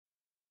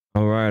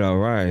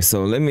right,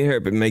 so let me hurry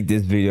up and make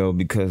this video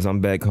because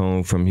I'm back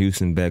home from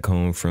Houston, back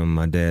home from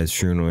my dad's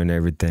funeral and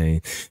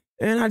everything.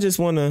 And I just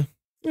want to,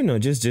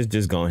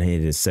 just go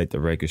ahead and set the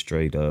record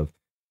straight of,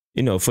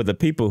 for the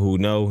people who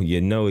know,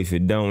 if you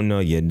don't know,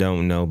 you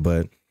don't know.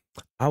 But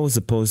I was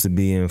supposed to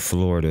be in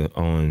Florida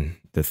on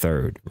the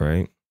 3rd,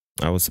 right?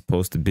 I was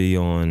supposed to be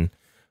on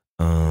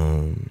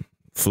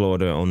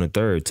Florida on the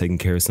 3rd, taking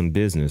care of some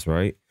business,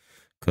 right?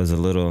 Because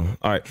all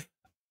right,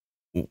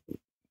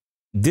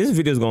 this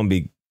video is going to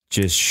be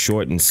just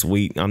short and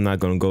sweet. I'm not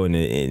going to go into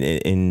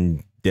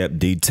in depth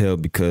detail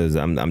because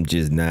I'm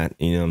just not,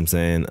 you know what I'm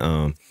saying?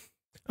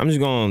 I'm just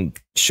going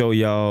to show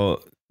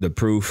y'all the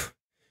proof.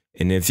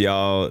 And if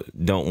y'all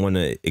don't want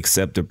to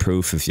accept the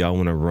proof, if y'all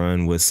want to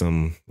run with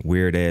some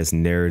weird ass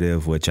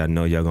narrative, which I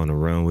know y'all going to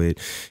run with,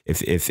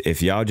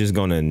 if y'all just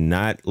going to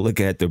not look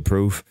at the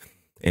proof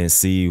and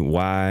see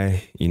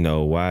why,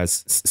 why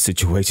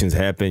situations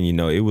happen,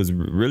 it was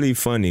really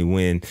funny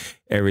when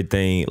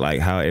everything, like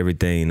how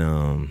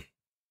everything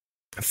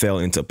fell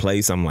into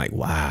place. I'm like,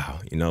 wow,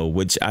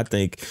 which I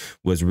think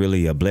was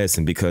really a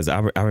blessing because I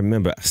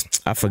remember,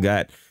 I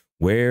forgot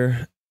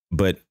where,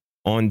 but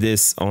on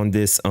this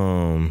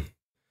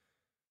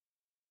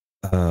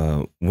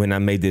when I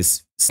made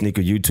this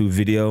sneaker YouTube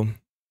video,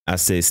 I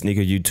said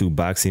sneaker YouTube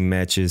boxing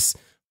matches,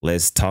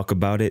 let's talk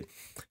about it.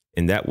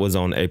 And that was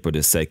on April the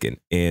 2nd.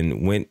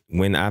 And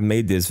when I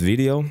made this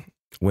video,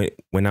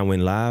 when I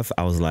went live,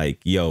 I was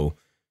like, yo,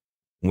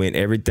 when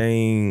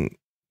everything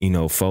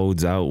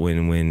folds out,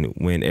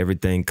 when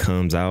everything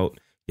comes out,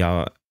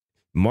 y'all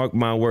mark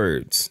my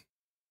words.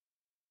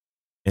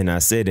 And I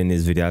said in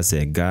this video, I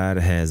said, God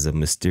has a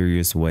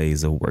mysterious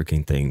ways of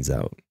working things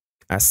out.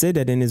 I said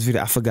that in this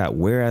video. I forgot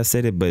where I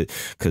said it, but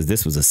because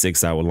this was a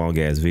 6-hour long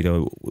ass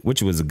video,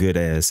 which was a good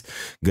ass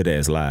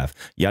live.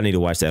 Y'all need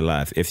to watch that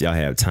live if y'all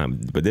have time.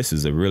 But this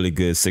is a really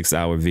good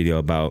 6-hour video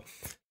about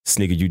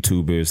sneaker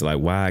YouTubers. Like,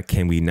 why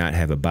can we not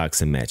have a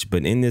boxing match?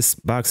 But in this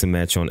boxing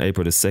match on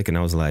April the 2nd,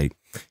 I was like,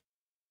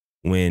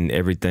 when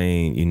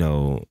everything,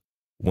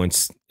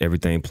 once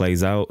everything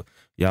plays out,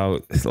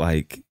 y'all,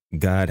 like,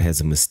 God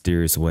has a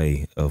mysterious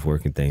way of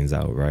working things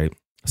out, right?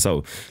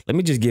 So let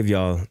me just give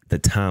y'all the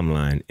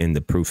timeline and the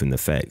proof and the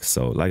facts.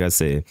 So like I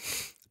said,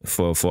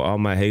 for all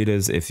my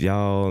haters, if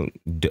y'all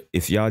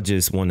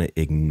just want to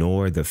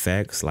ignore the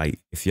facts, like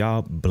if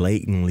y'all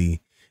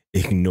blatantly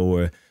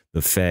ignore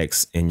the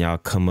facts and y'all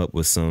come up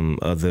with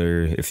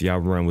if y'all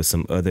run with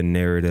some other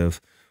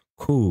narrative,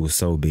 cool,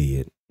 so be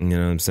it. You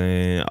know what I'm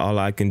saying? All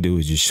I can do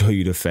is just show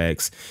you the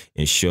facts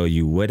and show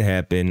you what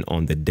happened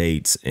on the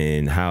dates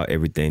and how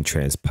everything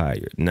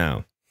transpired.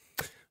 Now,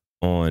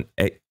 on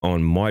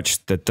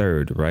March the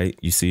 3rd, right?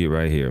 You see it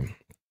right here.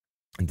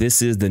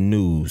 This is the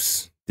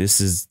news.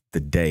 This is the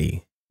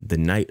day, the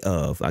night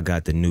of, I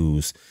got the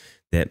news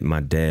that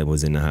my dad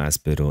was in the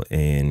hospital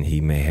and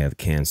he may have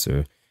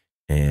cancer.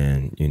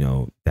 And,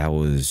 that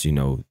was,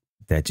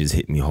 that just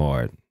hit me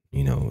hard.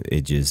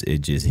 It just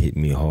hit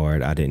me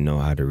hard. I didn't know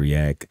how to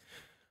react.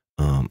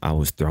 I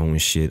was throwing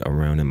shit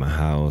around in my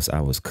house.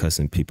 I was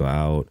cussing people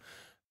out.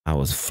 I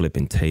was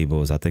flipping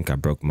tables. I think I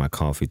broke my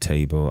coffee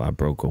table. I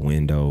broke a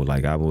window.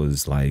 Like, I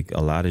was like,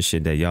 a lot of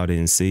shit that y'all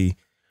didn't see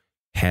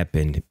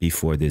happened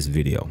before this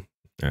video.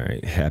 All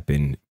right.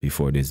 Happened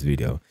before this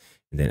video.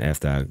 And then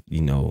after I,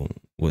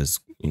 was,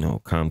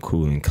 calm,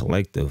 cool, and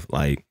collective,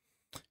 like,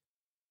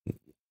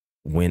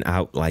 went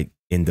out, like,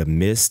 in the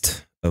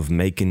midst of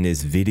making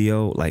this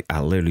video, like, I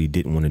literally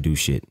didn't want to do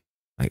shit.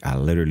 Like, I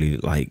literally,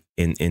 like,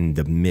 in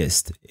the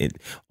midst,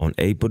 on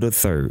April the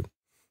 3rd,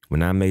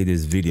 when I made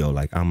this video,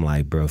 like, I'm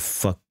like, bro,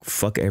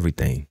 fuck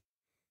everything.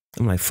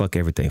 I'm like, fuck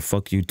everything.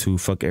 Fuck YouTube.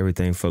 Fuck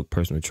everything. Fuck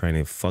personal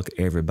training. Fuck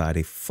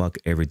everybody. Fuck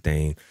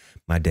everything.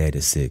 My dad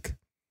is sick.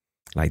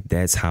 Like,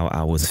 that's how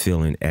I was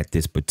feeling at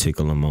this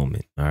particular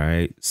moment. All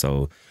right.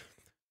 So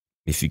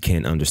if you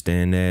can't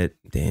understand that,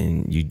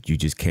 then you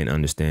just can't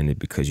understand it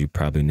because you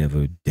probably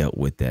never dealt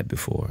with that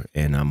before.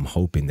 And I'm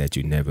hoping that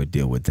you never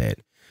deal with that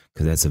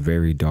because that's a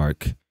very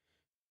dark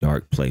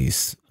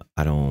place.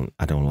 I don't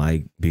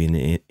like being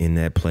in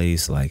that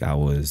place. Like, I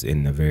was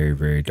in a very,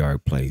 very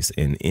dark place.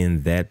 And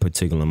in that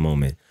particular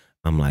moment,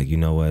 I'm like, you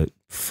know what?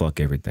 Fuck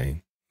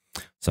everything.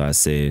 So I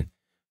said,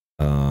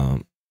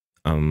 I'm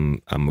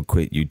gonna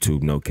quit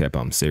YouTube. No cap.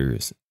 I'm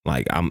serious.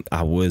 Like,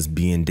 I was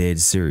being dead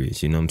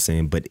serious. You know what I'm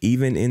saying? But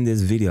even in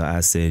this video,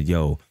 I said,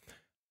 yo,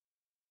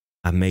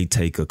 I may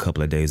take a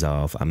couple of days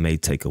off. I may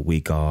take a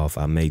week off.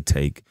 I may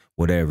take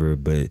whatever,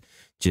 but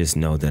just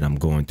know that I'm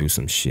going through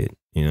some shit.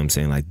 You know what I'm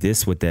saying? Like,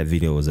 this, what that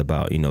video was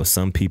about.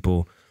 Some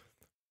people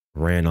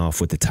ran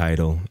off with the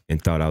title and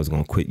thought I was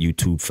going to quit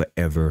YouTube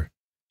forever,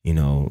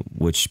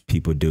 which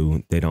people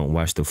do. They don't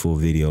watch the full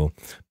video.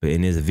 But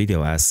in this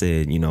video, I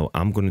said,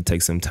 I'm going to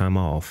take some time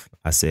off.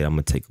 I said, I'm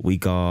going to take a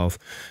week off.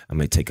 I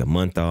may take a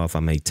month off. I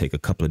may take a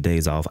couple of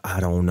days off. I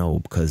don't know,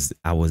 because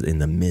I was in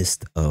the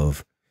midst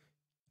of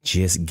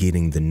just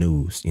getting the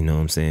news. You know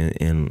what I'm saying?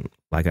 And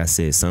like I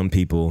said, some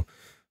people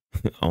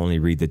only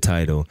read the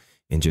title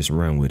and just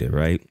run with it,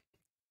 right?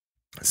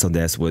 So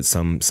that's what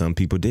some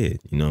people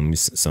did.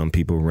 Some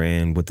people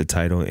ran with the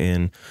title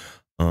and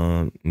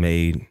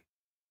made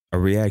a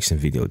reaction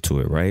video to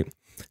it, right?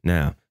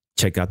 Now,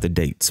 check out the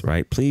dates,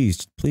 right?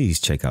 Please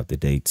check out the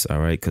dates, all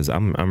right? Because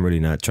I'm really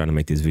not trying to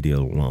make this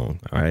video long,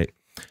 all right?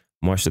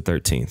 March the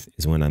 13th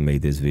is when I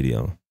made this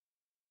video.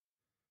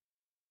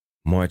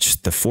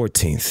 March the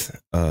 14th,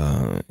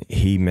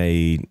 he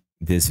made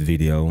this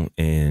video,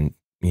 and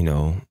you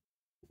know,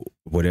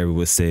 whatever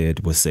was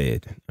said was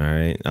said. All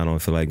right. I don't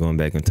feel like going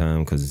back in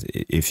time, because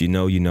if you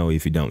know, you know.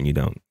 If you don't, you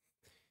don't.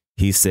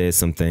 He said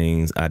some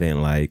things I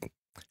didn't like.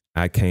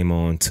 I came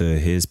on to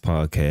his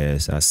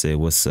podcast. I said,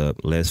 "What's up?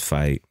 Let's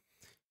fight."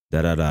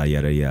 Da da da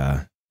yada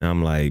yada.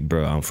 I'm like,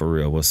 bro, I'm for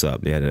real. What's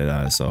up? Yada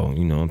da. So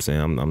you know what I'm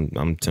saying?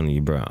 I'm telling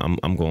you, bro,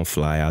 I'm gonna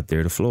fly out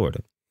there to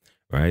Florida,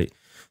 right?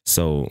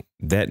 So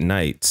that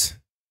night,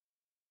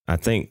 I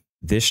think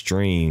this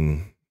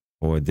stream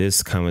or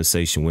this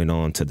conversation went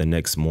on to the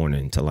next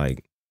morning, to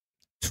like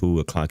 2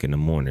 o'clock in the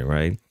morning,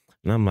 right?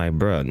 And I'm like,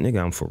 bro,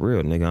 nigga, I'm for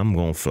real, nigga. I'm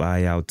gonna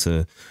fly out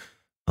to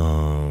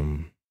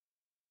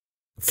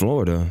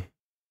Florida,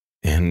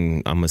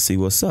 and I'm gonna see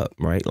what's up,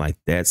 right? Like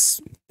that's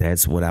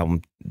what I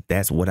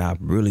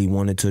really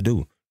wanted to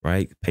do,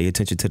 right? Pay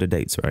attention to the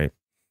dates, right?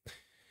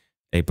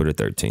 April the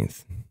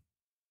 13th.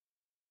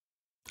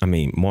 I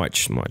mean,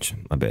 March, my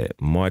bad.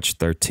 March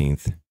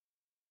 13th,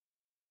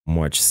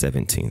 March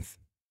 17th.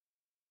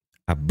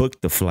 I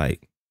booked the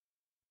flight.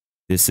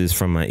 This is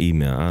from my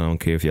email. I don't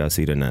care if y'all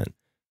see it or not.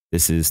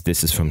 This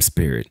is from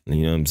Spirit.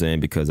 You know what I'm saying?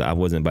 Because I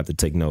wasn't about to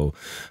take no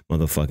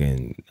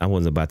motherfucking, I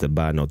wasn't about to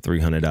buy no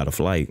 $300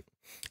 flight.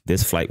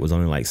 This flight was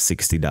only like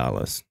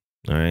 $60.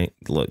 All right.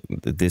 Look,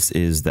 this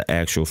is the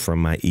actual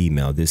from my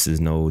email. This is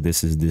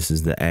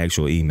the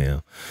actual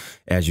email.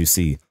 As you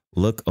see,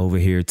 look over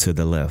here to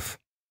the left.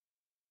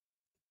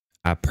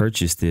 I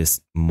purchased this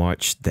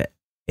March the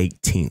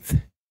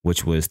 18th,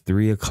 which was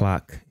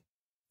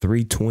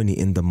 3:20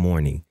 in the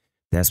morning.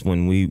 That's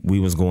when we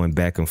was going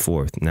back and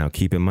forth. Now,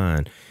 keep in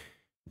mind,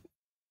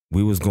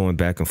 we was going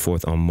back and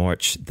forth on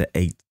March the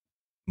 8th,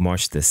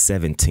 March the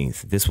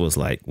 17th. This was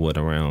like, what,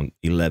 around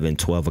 11,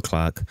 12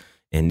 o'clock.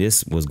 And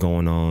this was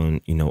going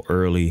on, you know,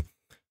 early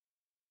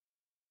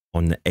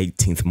on the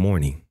 18th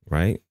morning,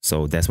 right?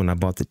 So that's when I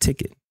bought the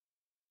ticket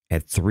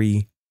at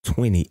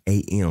 3:20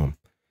 a.m.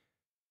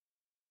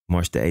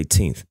 March the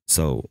 18th.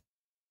 So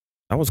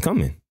I was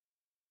coming.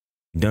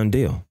 Done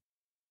deal.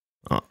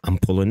 I'm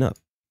pulling up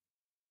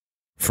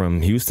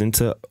from Houston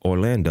to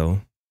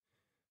Orlando.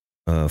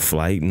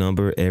 Flight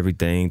number,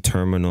 everything,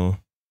 terminal.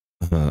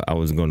 I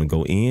was going to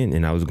go in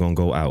and I was going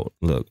to go out.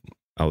 Look,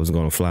 I was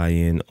going to fly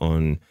in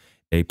on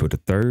April the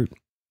 3rd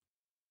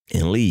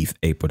and leave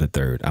April the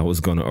 3rd. I was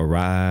going to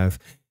arrive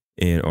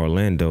in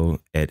Orlando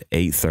at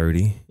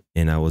 8:30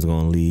 and I was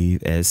going to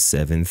leave at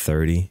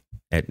 7:30.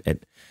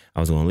 I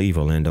was going to leave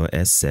Orlando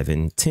at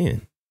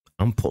 7:10.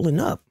 I'm pulling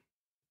up.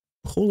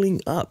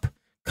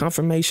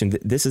 Confirmation.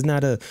 This is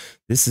not a,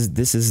 this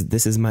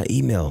is my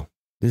email.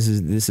 This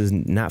is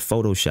not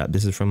Photoshop.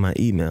 This is from my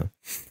email.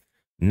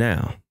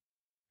 Now,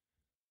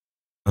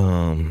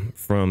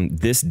 from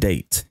this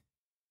date,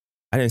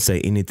 I didn't say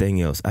anything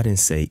else. I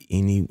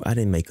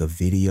didn't make a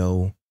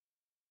video.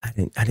 I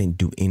didn't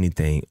do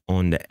anything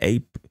on the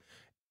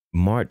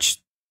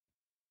March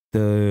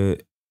the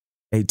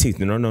 18th.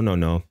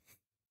 No.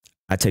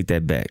 I take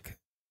that back.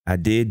 I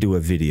did do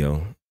a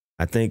video.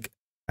 I think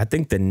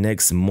the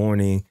next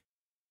morning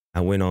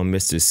I went on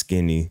Mr.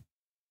 Skinny's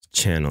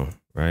channel,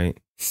 right?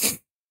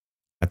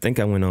 I think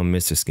I went on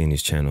Mr.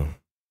 Skinny's channel,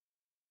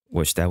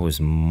 which that was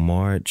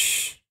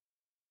March.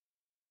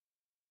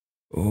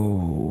 Oh,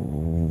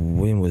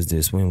 when was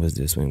this? I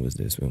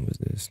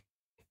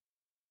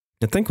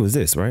think it was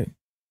this, right?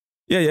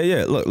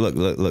 Yeah.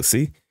 Look.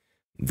 See,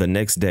 the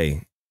next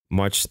day,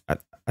 March. I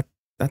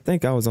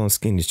think I was on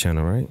Skinny's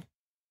channel, right?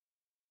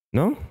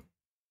 No,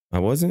 I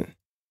wasn't.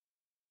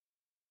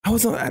 I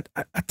was on.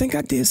 I think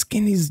I did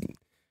Skinny's.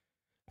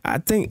 I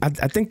think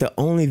the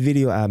only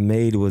video I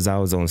made was I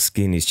was on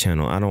Skinny's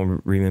channel. I don't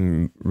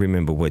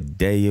remember what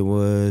day it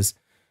was,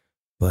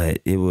 but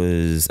it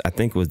was. I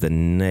think it was the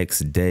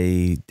next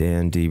day.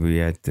 DammnDee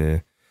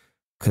reacted,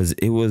 because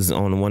it was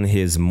on one of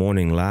his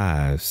morning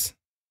lives.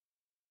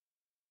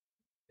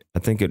 I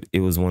think it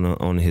was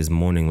on his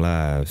morning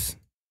lives.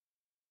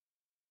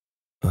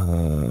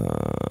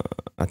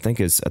 I think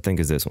it's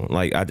this one.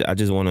 Like I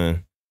just want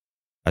to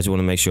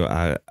make sure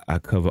I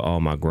cover all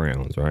my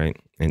grounds, right?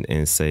 And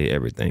say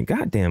everything.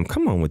 Goddamn,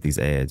 come on with these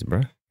ads,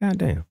 bro.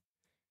 Goddamn.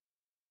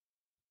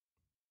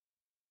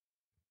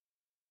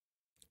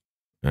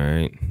 All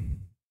right.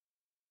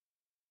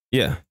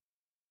 Yeah.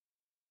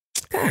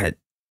 God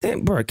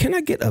damn, bro. Can I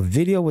get a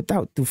video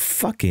without the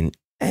fucking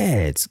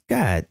ads?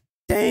 God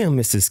damn,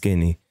 Mr.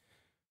 Skinny.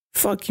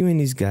 Fuck you in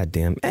these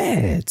goddamn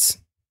ads.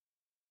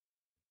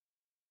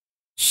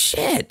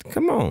 Shit,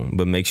 come on.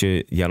 But make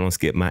sure y'all don't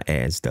skip my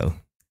ads, though.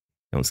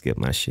 Don't skip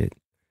my shit.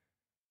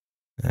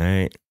 All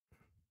right.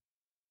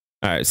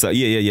 So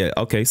yeah.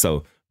 Okay,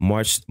 so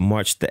March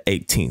the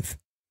 18th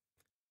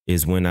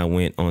is when I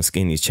went on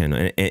Skinny's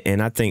channel.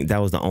 And I think that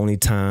was the only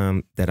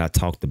time that I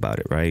talked about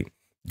it, right?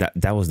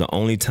 That was the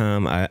only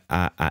time I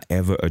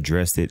ever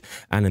addressed it.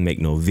 I didn't make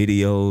no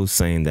videos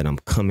saying that I'm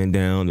coming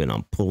down and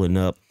I'm pulling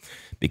up,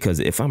 because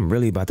if I'm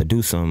really about to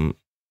do something,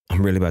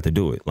 I'm really about to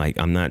do it. Like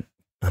I'm not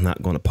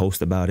going to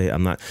post about it.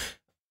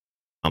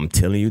 I'm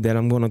telling you that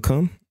I'm going to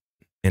come,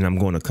 and I'm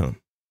going to come.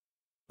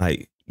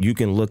 Like you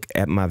can look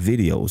at my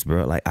videos,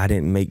 bro. Like I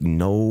didn't make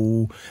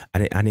no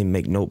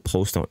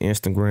post on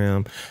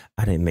Instagram.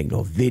 I didn't make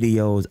no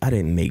videos. I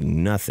didn't make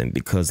nothing,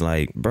 because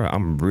like, bro,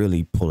 I'm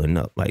really pulling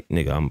up. Like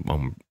nigga,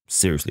 I'm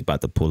seriously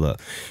about to pull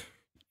up.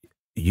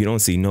 You don't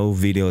see no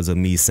videos of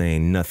me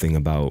saying nothing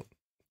about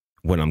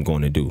what I'm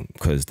going to do,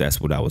 because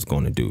that's what I was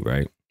going to do,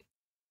 right?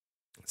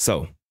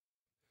 So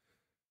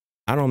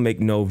I don't make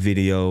no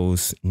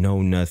videos,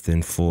 no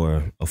nothing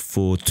for a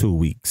full 2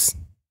 weeks.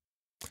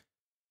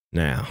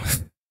 Now,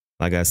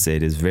 like I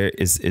said,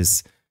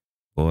 it's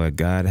boy,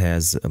 God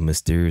has a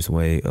mysterious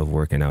way of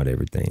working out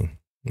everything.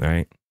 All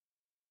right.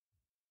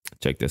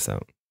 Check this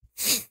out.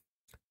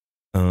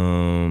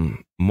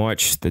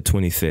 March the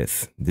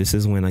 25th. This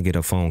is when I get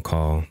a phone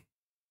call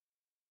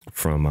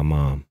from my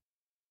mom.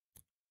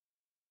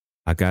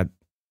 I got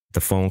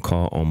the phone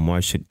call on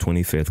March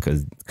 25th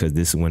because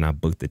this is when I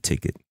booked the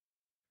ticket.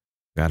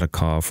 Got a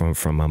call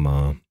from my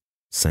mom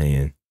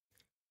saying,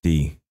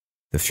 D,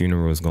 the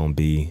funeral is gonna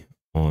be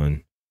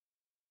on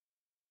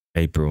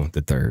April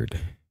the 3rd.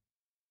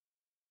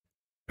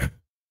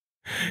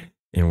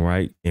 And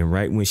right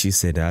when she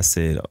said that, I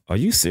said, are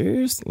you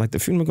serious? Like the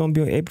funeral gonna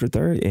be on April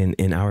 3rd?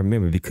 And I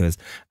remember because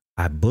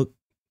I booked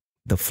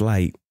the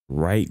flight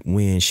right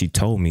when she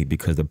told me,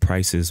 because the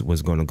prices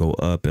was gonna go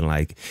up, and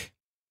like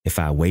if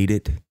I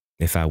waited,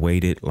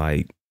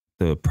 like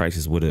the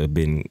prices would have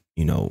been,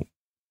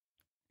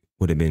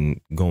 would have been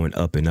going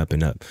up and up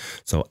and up.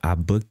 So I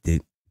booked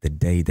it the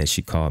day that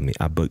she called me.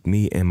 I booked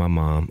me and my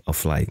mom a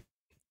flight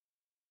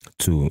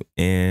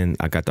and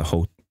I got the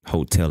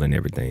hotel and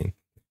everything.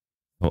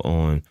 So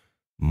on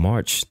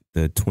March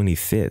the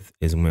 25th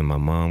is when my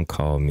mom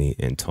called me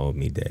and told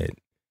me that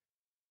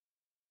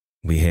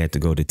we had to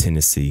go to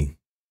Tennessee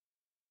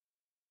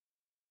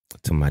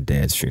to my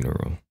dad's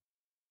funeral.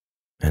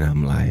 And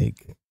I'm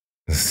like,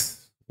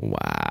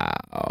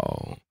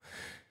 wow.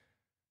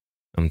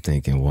 I'm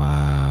thinking,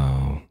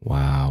 wow.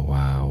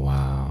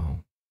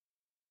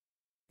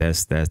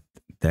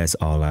 That's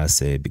all I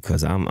said,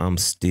 because I'm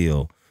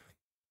still,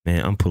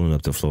 man, I'm pulling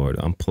up to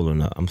Florida. I'm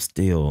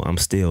still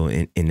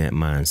in that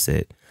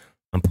mindset.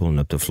 I'm pulling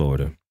up to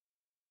Florida.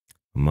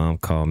 My mom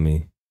called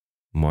me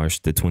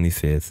March the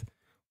 25th.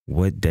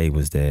 What day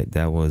was that?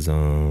 That was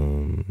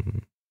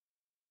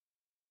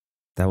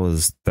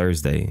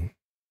Thursday.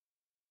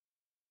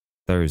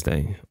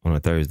 On a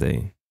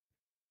Thursday.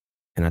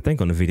 And I think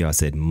on the video I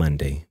said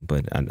Monday,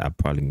 but I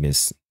probably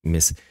miss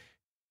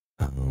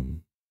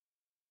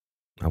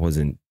I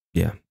wasn't,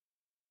 yeah,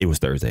 it was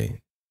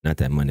Thursday, not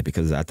that Monday,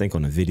 because I think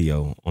on the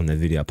video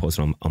I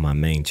posted on my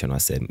main channel, I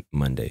said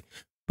Monday,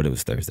 but it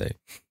was Thursday.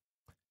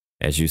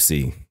 As you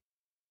see,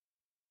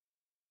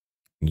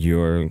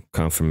 your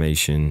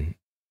confirmation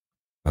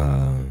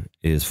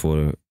is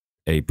for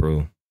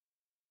April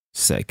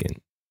 2nd,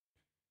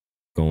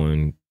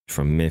 going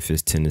from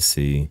Memphis,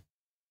 Tennessee,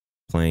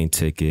 plane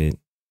ticket.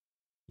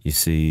 You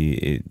see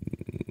it.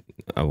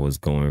 I was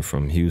going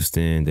from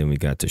Houston, then we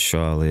got to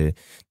Charlotte,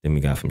 then we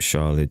got from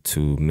Charlotte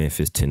to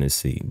Memphis,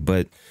 Tennessee.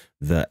 But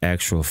the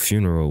actual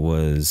funeral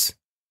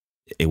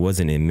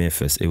wasn't in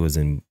Memphis. It was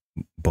in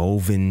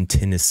Bovin,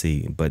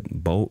 Tennessee, but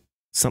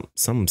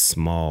some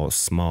small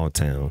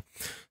town.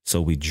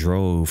 So we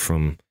drove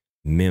from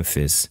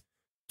Memphis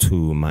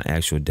to my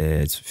actual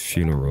dad's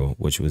funeral,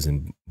 which was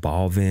in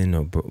Bovin,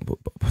 or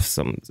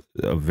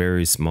a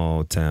very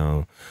small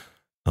town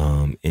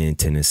in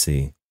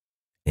Tennessee.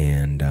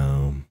 And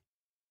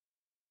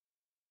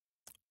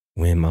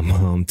when my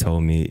mom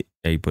told me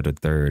April the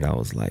 3rd, I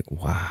was like,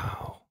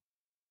 wow.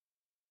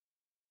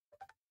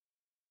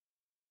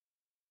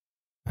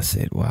 I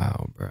said,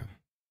 wow, bro.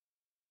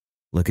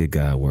 Look at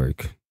God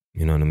work.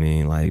 You know what I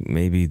mean? Like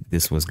maybe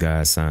this was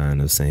God's sign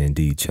of saying,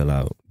 D, chill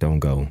out. Don't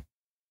go.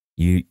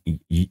 You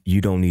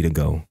don't need to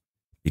go,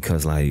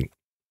 because like,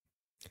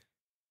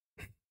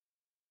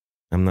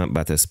 I'm not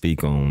about to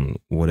speak on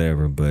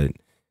whatever, but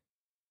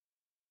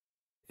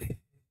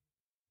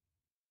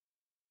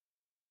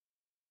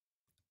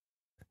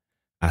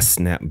I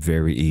snap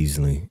very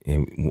easily.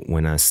 And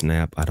when I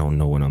snap, I don't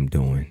know what I'm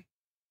doing.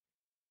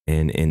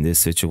 And in this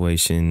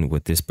situation,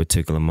 with this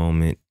particular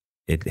moment,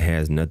 it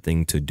has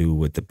nothing to do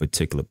with the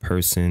particular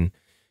person.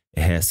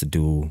 It has to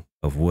do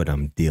of what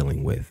I'm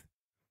dealing with.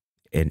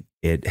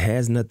 It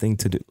has nothing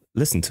to do.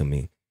 Listen to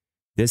me.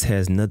 This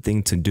has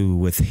nothing to do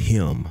with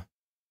him.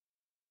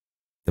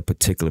 The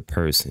particular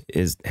person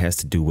has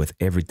to do with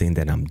everything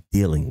that I'm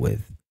dealing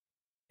with,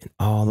 and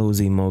all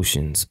those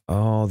emotions,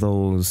 all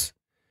those,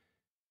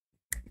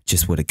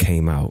 just what it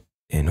came out.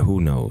 And who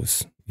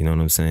knows? You know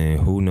what I'm saying?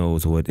 Who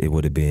knows what it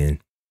would have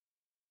been?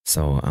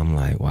 So I'm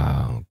like,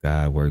 wow,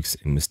 God works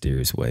in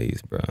mysterious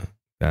ways, bro.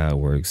 God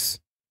works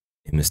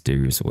in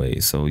mysterious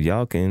ways. So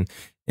y'all can,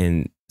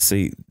 and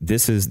see,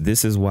 this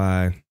is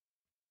why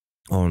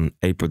on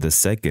April the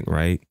 2nd,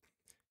 right?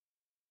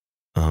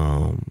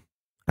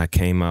 I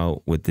came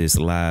out with this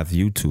live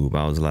YouTube.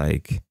 I was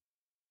like,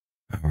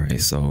 all right,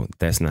 so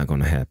that's not going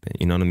to happen.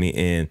 You know what I mean?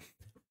 And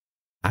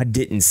I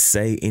didn't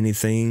say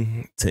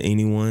anything to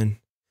anyone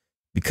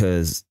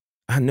because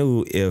I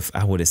knew if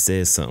I would have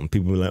said something,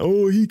 people were like,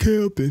 oh, he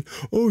camping.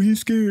 Oh,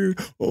 he's scared.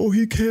 Oh,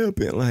 he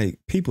camping. Like,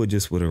 people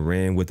just would have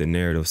ran with the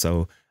narrative.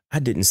 So I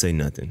didn't say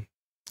nothing.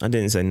 I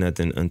didn't say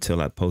nothing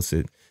until I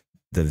posted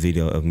the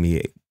video of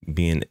me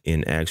being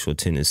in actual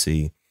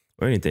Tennessee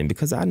or anything,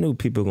 because I knew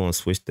people were going to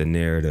switch the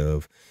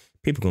narrative.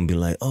 People going to be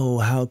like, oh,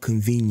 how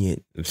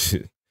convenient.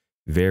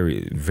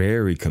 Very,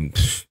 very,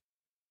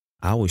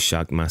 I was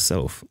shocked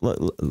myself.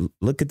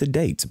 Look at the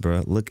dates,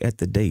 bro. Look at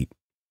the date.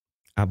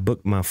 I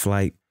booked my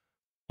flight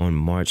on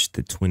March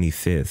the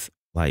 25th,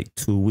 like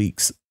 2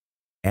 weeks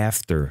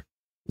after.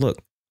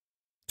 Look,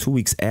 2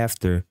 weeks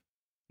after.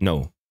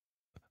 No,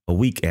 a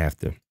week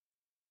after.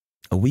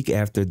 A week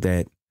after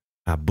that,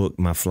 I booked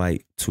my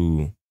flight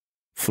to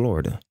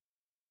Florida.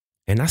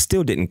 And I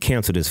still didn't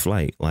cancel this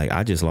flight. Like,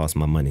 I just lost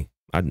my money.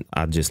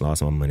 I just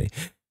lost my money.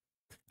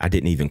 I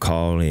didn't even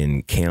call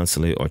and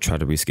cancel it or try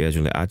to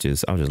reschedule it. I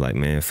was just like,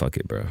 man, fuck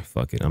it, bro.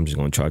 Fuck it. I'm just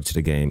gonna charge to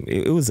the game.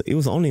 It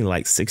was only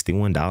like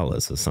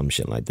 $61 or some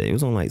shit like that. It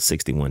was only like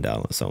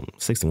 $61. So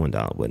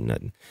 $61 wasn't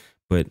nothing.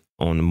 But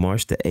on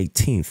March the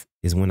 18th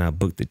is when I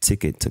booked the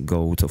ticket to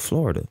go to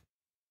Florida.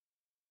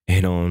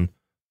 And on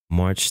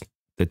March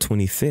the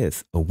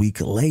 25th, a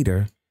week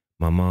later,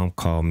 my mom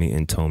called me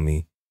and told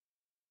me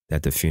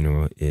that the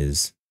funeral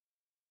is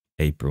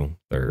April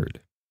 3rd.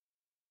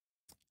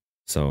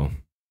 So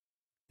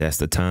that's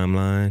the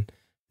timeline.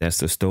 That's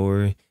the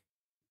story.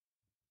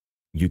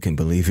 You can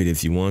believe it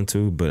if you want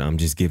to, but I'm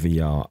just giving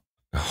y'all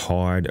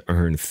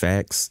hard-earned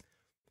facts.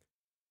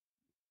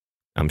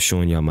 I'm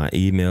showing y'all my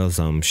emails.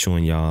 I'm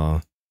showing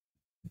y'all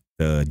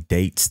the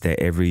dates that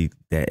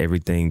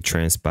everything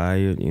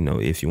transpired. You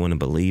know, if you want to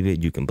believe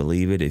it, you can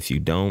believe it. If you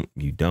don't,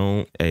 you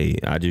don't. Hey,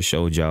 I just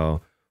showed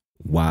y'all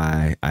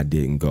why I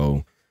didn't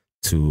go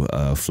to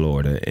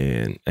Florida,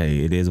 and hey,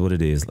 it is what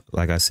it is.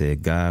 Like I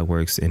said, God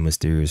works in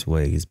mysterious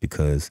ways,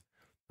 because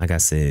like I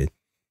said,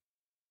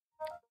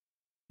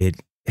 it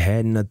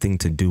had nothing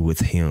to do with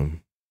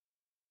him.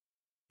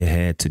 It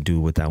had to do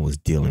with what I was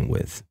dealing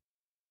with.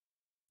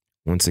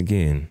 Once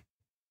again,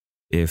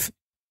 if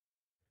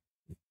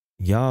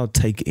y'all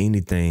take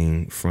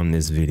anything from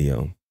this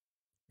video,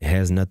 it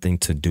has nothing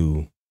to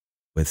do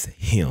with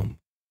him,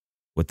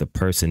 with the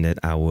person that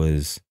I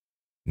was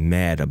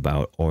mad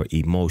about or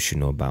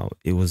emotional about.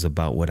 It was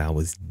about what I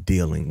was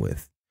dealing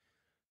with.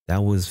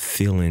 That was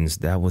feelings,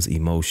 that was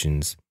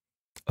emotions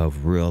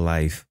of real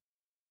life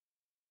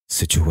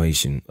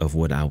situation of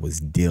what I was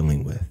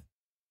dealing with.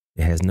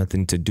 It has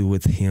nothing to do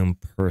with him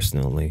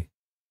personally.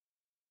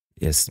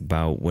 It's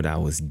about what I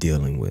was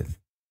dealing with.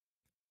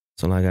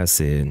 So like I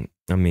said,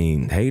 I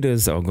mean,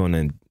 haters are going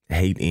to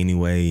hate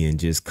anyway and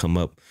just come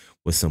up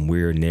with some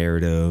weird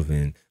narrative,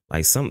 and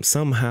like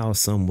somehow,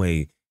 some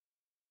way,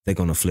 they're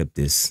going to flip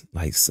this.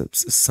 Like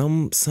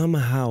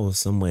somehow,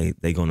 some way,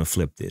 they're going to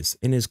flip this.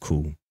 And it's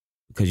cool,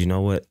 because you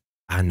know what?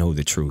 I know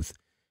the truth.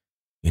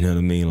 You know what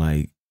I mean?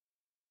 Like,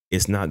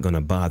 it's not going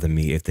to bother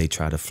me if they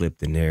try to flip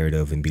the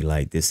narrative and be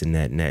like this and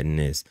that and that and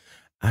this.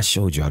 I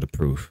showed y'all the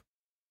proof.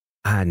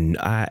 I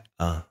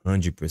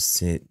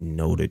 100%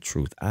 know the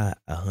truth. I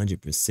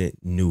 100%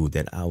 knew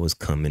that I was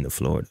coming to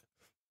Florida.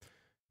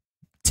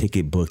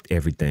 Ticket booked,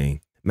 everything.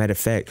 Matter of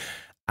fact,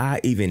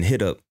 I even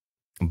hit up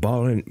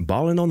balling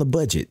on the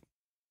budget.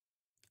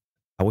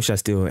 I wish I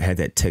still had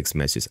that text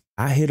message.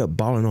 I hit up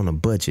balling on a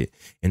budget,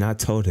 and I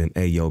told him,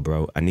 hey, yo,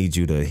 bro, I need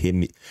you to hit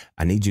me.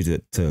 I need you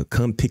to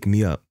come pick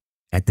me up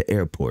at the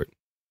airport,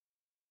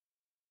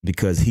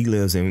 because he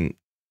lives in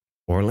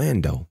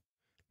Orlando.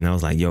 And I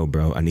was like, yo,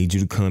 bro, I need you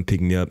to come pick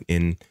me up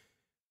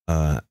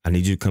I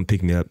need you to come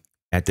pick me up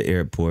at the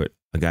airport.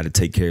 I got to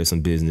take care of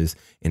some business,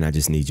 and I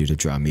just need you to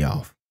drop me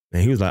off.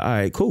 And he was like, all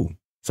right, cool.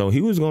 So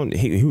he was going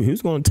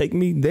to take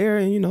me there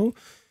and, you know,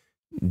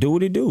 do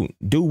what he do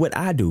what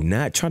I do,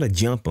 not try to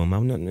jump him. I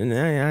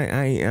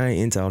ain't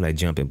into all that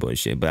jumping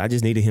bullshit, but I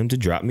just needed him to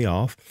drop me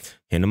off,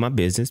 handle my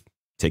business,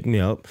 take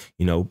me up,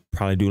 you know,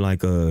 probably do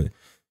like a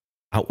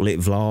outlet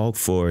vlog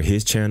for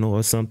his channel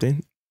or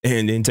something,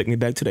 and then take me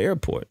back to the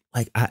airport.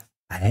 Like, I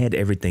had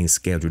everything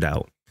scheduled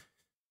out.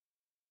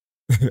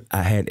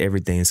 I had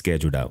everything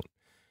scheduled out.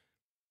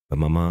 But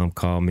my mom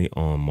called me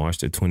on March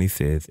the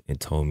 25th and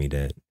told me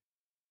that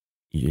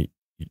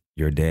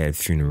your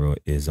dad's funeral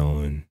is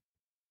on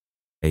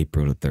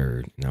April the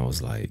 3rd. And I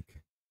was like,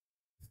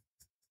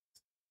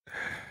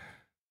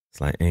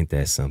 it's like, ain't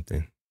that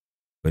something?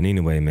 But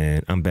anyway,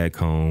 man, I'm back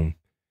home.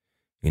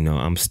 You know,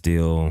 I'm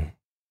still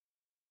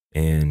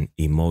an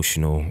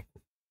emotional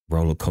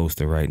roller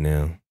coaster right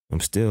now. I'm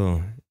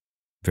still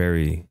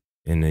very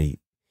in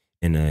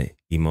a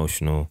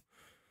emotional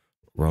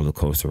roller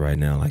coaster right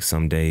now. Like,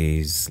 some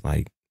days,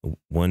 like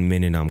 1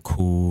 minute I'm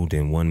cool,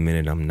 then 1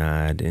 minute I'm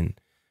not, and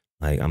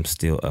like I'm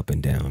still up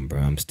and down,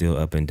 bro. I'm still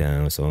up and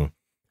down. So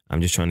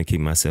I'm just trying to keep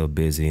myself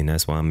busy, and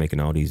that's why I'm making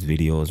all these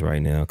videos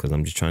right now, because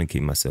I'm just trying to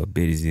keep myself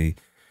busy.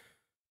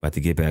 About to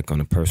get back on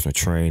the personal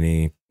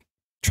training,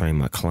 train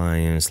my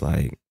clients.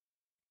 Like,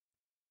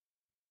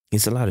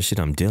 it's a lot of shit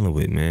I'm dealing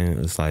with, man.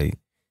 It's like,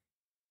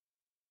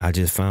 I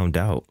just found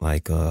out,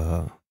 like,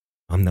 I'm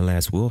the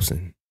last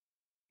Wilson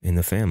in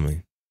the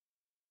family.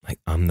 Like,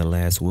 I'm the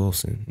last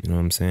Wilson. You know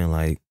what I'm saying?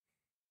 Like,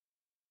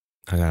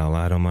 I got a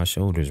lot on my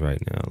shoulders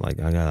right now. Like,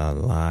 I got a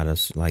lot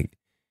of, like,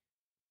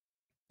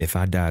 if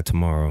I die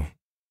tomorrow,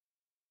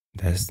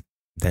 that's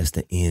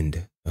the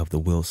end of the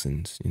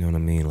Wilsons. You know what I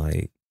mean?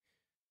 Like,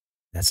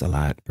 that's a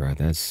lot, bro.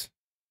 That's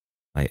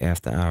like,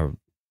 after I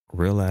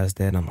realized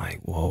that, I'm like,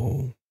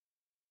 whoa,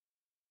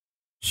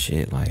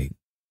 shit, like,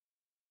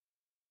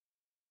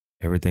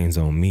 everything's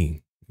on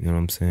me. You know what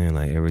I'm saying?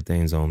 Like,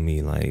 everything's on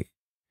me. Like,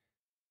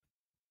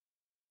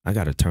 I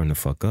gotta turn the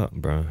fuck up,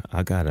 bro.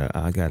 I gotta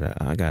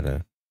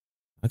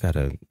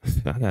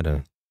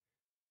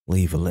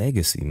leave a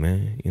legacy,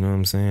 man. You know what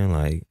I'm saying?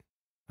 Like,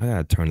 I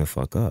gotta turn the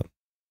fuck up.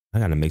 I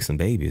gotta make some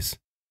babies.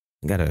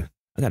 I gotta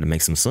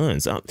make some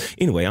sons.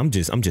 Anyway, I'm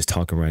just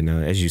talking right now.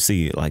 As you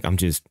see, like, I'm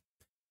just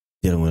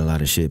dealing with a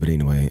lot of shit. But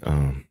anyway,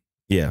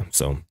 yeah.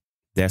 So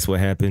that's what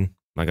happened.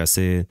 Like I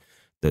said,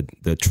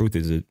 the truth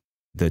is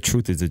the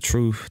truth is the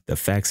truth. The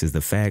facts is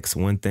the facts.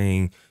 One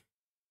thing,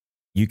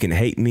 you can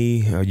hate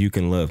me or you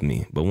can love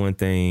me, but one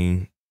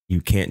thing you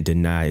can't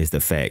deny is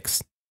the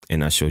facts.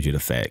 And I showed you the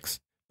facts.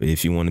 But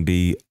if you want to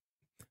be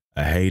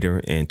a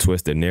hater and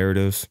twist the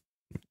narratives,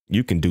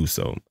 you can do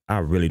so. I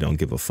really don't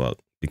give a fuck,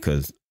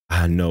 because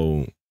I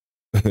know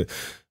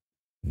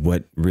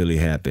what really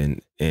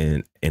happened,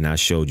 and I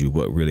showed you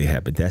what really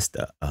happened. That's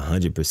the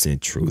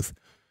 100% truth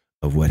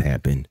of what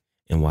happened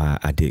and why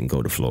I didn't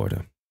go to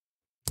Florida.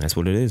 That's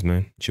what it is,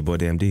 man. It's your boy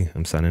DammnDee.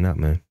 I'm signing out,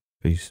 man.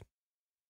 Peace.